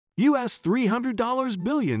US $300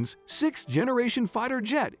 billion's sixth-generation fighter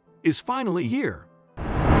jet is finally here.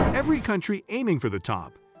 Every country aiming for the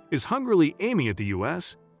top is hungrily aiming at the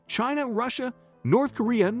US. China, Russia, North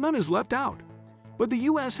Korea, none is left out. But the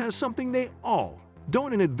US has something they all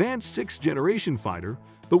don't: an advanced sixth-generation fighter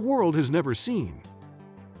the world has never seen.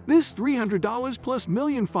 This $300+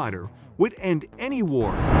 million fighter would end any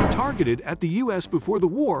war targeted at the US before the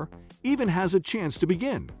war even has a chance to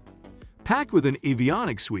begin. Packed with an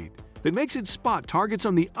avionics suite that makes it spot targets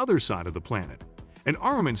on the other side of the planet, an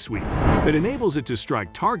armament suite that enables it to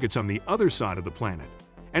strike targets on the other side of the planet,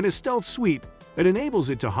 and a stealth suite that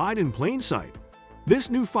enables it to hide in plain sight.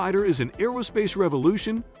 This new fighter is an aerospace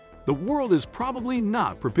revolution the world is probably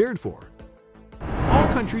not prepared for. All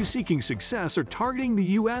countries seeking success are targeting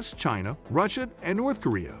the US, China, Russia, and North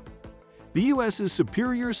Korea. The US's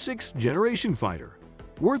superior sixth-generation fighter,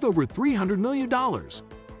 worth over $300 million,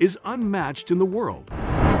 is unmatched in the world.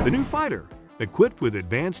 The new fighter, equipped with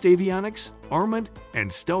advanced avionics, armament,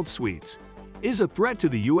 and stealth suites, is a threat to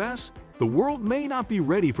the US. The world may not be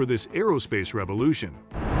ready for this aerospace revolution.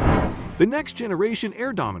 The next-generation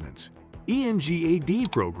air dominance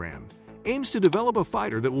 (ENGAD) program aims to develop a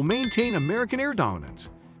fighter that will maintain American air dominance,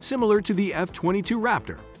 similar to the F-22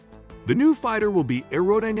 Raptor. The new fighter will be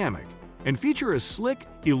aerodynamic and feature a slick,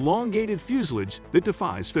 elongated fuselage that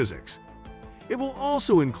defies physics. It will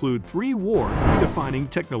also include 3 war-defining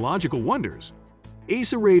technological wonders: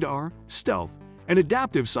 AESA radar, stealth, and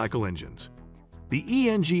adaptive cycle engines. The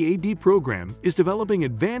ENGAD program is developing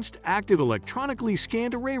advanced active electronically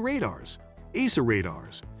scanned array radars, AESA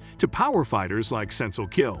radars, to power fighters like Sentinel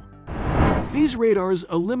Kill. These radars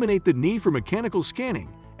eliminate the need for mechanical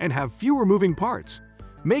scanning and have fewer moving parts,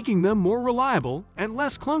 making them more reliable and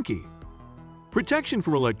less clunky. Protection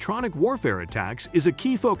from electronic warfare attacks is a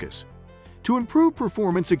key focus. To improve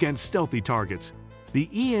performance against stealthy targets, the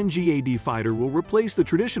ENGAD fighter will replace the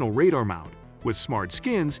traditional radar mount with smart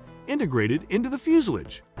skins integrated into the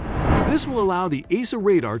fuselage. This will allow the AESA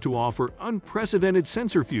radar to offer unprecedented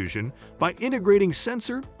sensor fusion by integrating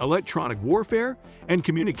sensor, electronic warfare, and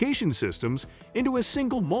communication systems into a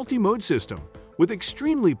single multi-mode system with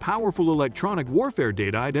extremely powerful electronic warfare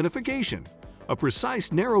data identification, a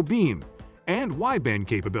precise narrow beam, and wideband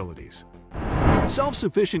capabilities.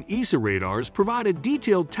 Self-sufficient AESA radars provide a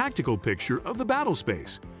detailed tactical picture of the battle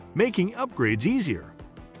space, making upgrades easier.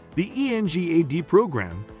 The ENGAD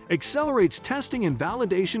program accelerates testing and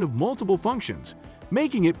validation of multiple functions,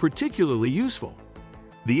 making it particularly useful.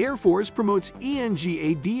 The Air Force promotes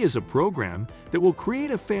ENGAD as a program that will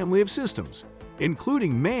create a family of systems,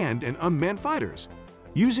 including manned and unmanned fighters,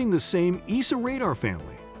 using the same AESA radar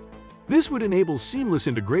family. This would enable seamless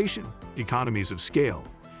integration, economies of scale,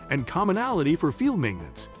 and commonality for field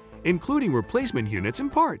maintenance, including replacement units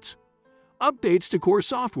and parts. Updates to core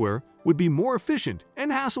software would be more efficient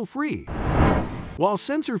and hassle-free. While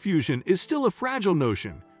sensor fusion is still a fragile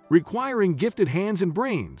notion, requiring gifted hands and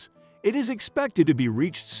brains, it is expected to be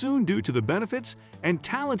reached soon due to the benefits and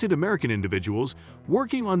talented American individuals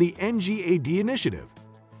working on the NGAD initiative.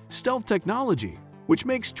 Stealth technology, which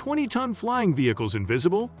makes 20-ton flying vehicles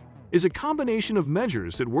invisible, is a combination of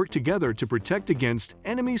measures that work together to protect against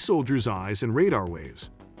enemy soldiers' eyes and radar waves.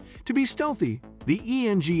 To be stealthy, the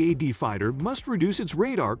ENGAD fighter must reduce its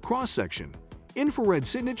radar cross-section, infrared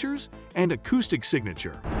signatures, and acoustic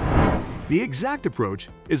signature. The exact approach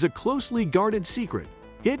is a closely guarded secret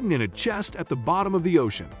hidden in a chest at the bottom of the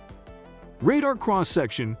ocean. Radar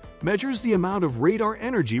cross-section measures the amount of radar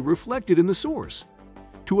energy reflected in the source.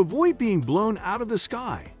 To avoid being blown out of the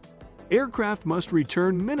sky, aircraft must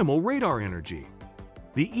return minimal radar energy.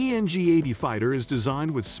 The ENGAD fighter is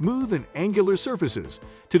designed with smooth and angular surfaces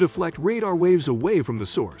to deflect radar waves away from the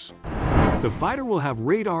source. The fighter will have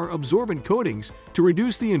radar-absorbent coatings to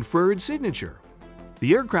reduce the inferred signature.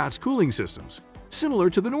 The aircraft's cooling systems, similar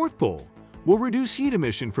to the North Pole, will reduce heat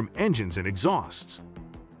emission from engines and exhausts.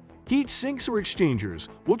 Heat sinks or exchangers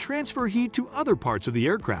will transfer heat to other parts of the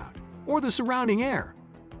aircraft or the surrounding air.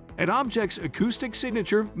 An object's acoustic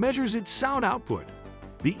signature measures its sound output.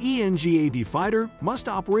 The ENGAD fighter must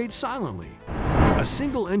operate silently. A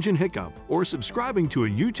single engine hiccup or subscribing to a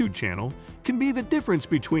YouTube channel can be the difference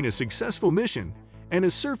between a successful mission and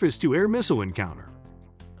a surface-to-air missile encounter.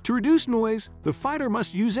 To reduce noise, the fighter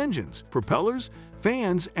must use engines, propellers,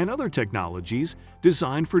 fans, and other technologies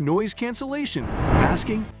designed for noise cancellation,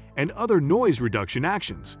 masking, and other noise reduction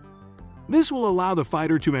actions. This will allow the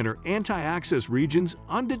fighter to enter anti-access regions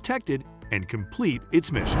undetected and complete its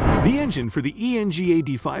mission. The engine for the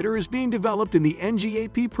ENGAD fighter is being developed in the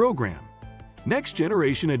NGAP program. Next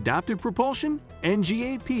Generation Adaptive Propulsion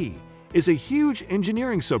 (NGAP) is a huge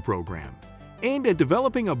engineering subprogram aimed at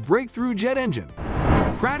developing a breakthrough jet engine.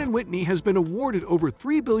 Pratt & Whitney has been awarded over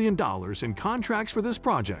 $3 billion in contracts for this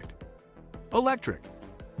project. Electric.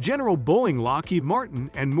 General Boeing, Lockheed Martin,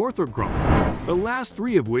 and Northrop Grumman, the last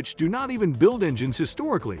three of which do not even build engines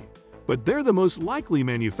historically, but they're the most likely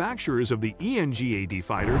manufacturers of the ENGAD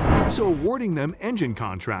fighter, so awarding them engine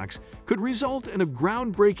contracts could result in a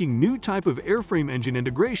groundbreaking new type of airframe engine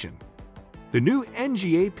integration. The new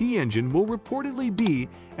NGAP engine will reportedly be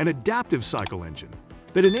an adaptive cycle engine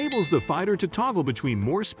that enables the fighter to toggle between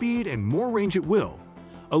more speed and more range at will,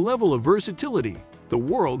 a level of versatility the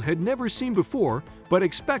world had never seen before but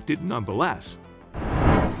expected nonetheless.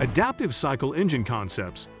 Adaptive cycle engine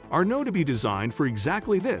concepts are known to be designed for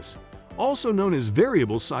exactly this, also known as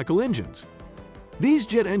variable cycle engines. These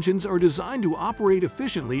jet engines are designed to operate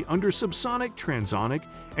efficiently under subsonic, transonic,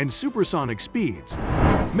 and supersonic speeds,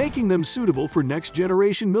 making them suitable for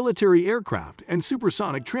next-generation military aircraft and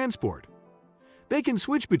supersonic transport. They can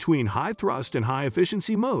switch between high-thrust and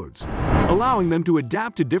high-efficiency modes, allowing them to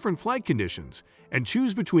adapt to different flight conditions and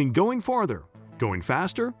choose between going farther, going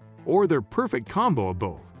faster, or their perfect combo of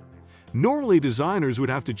both. Normally, designers would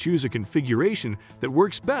have to choose a configuration that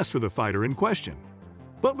works best for the fighter in question.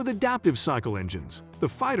 But with adaptive cycle engines, the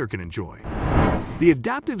fighter can enjoy. The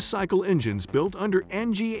adaptive cycle engines built under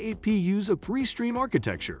NGAP use a three-stream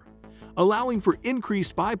architecture, allowing for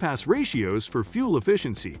increased bypass ratios for fuel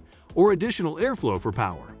efficiency or additional airflow for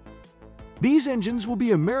power. These engines will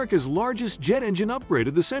be America's largest jet engine upgrade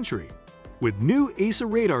of the century, with new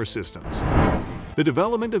AESA radar systems. The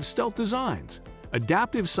development of stealth designs,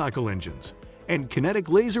 adaptive cycle engines, and kinetic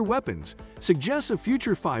laser weapons suggests a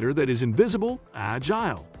future fighter that is invisible,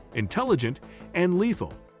 agile, intelligent, and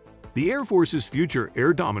lethal. The Air Force's future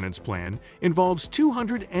air dominance plan involves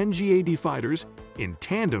 200 NGAD fighters in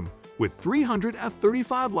tandem with 300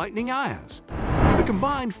 F-35 Lightning IAs. The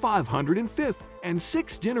combined 505th and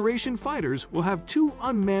 6th generation fighters will have two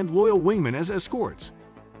unmanned loyal wingmen as escorts.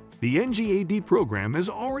 The NGAD program has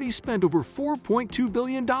already spent over $4.2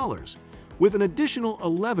 billion, with an additional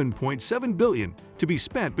 $11.7 billion to be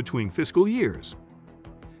spent between fiscal years.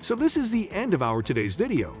 So this is the end of our today's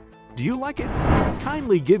video. Do you like it?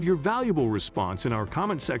 Kindly give your valuable response in our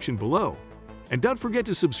comment section below. And don't forget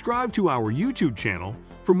to subscribe to our YouTube channel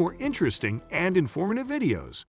for more interesting and informative videos.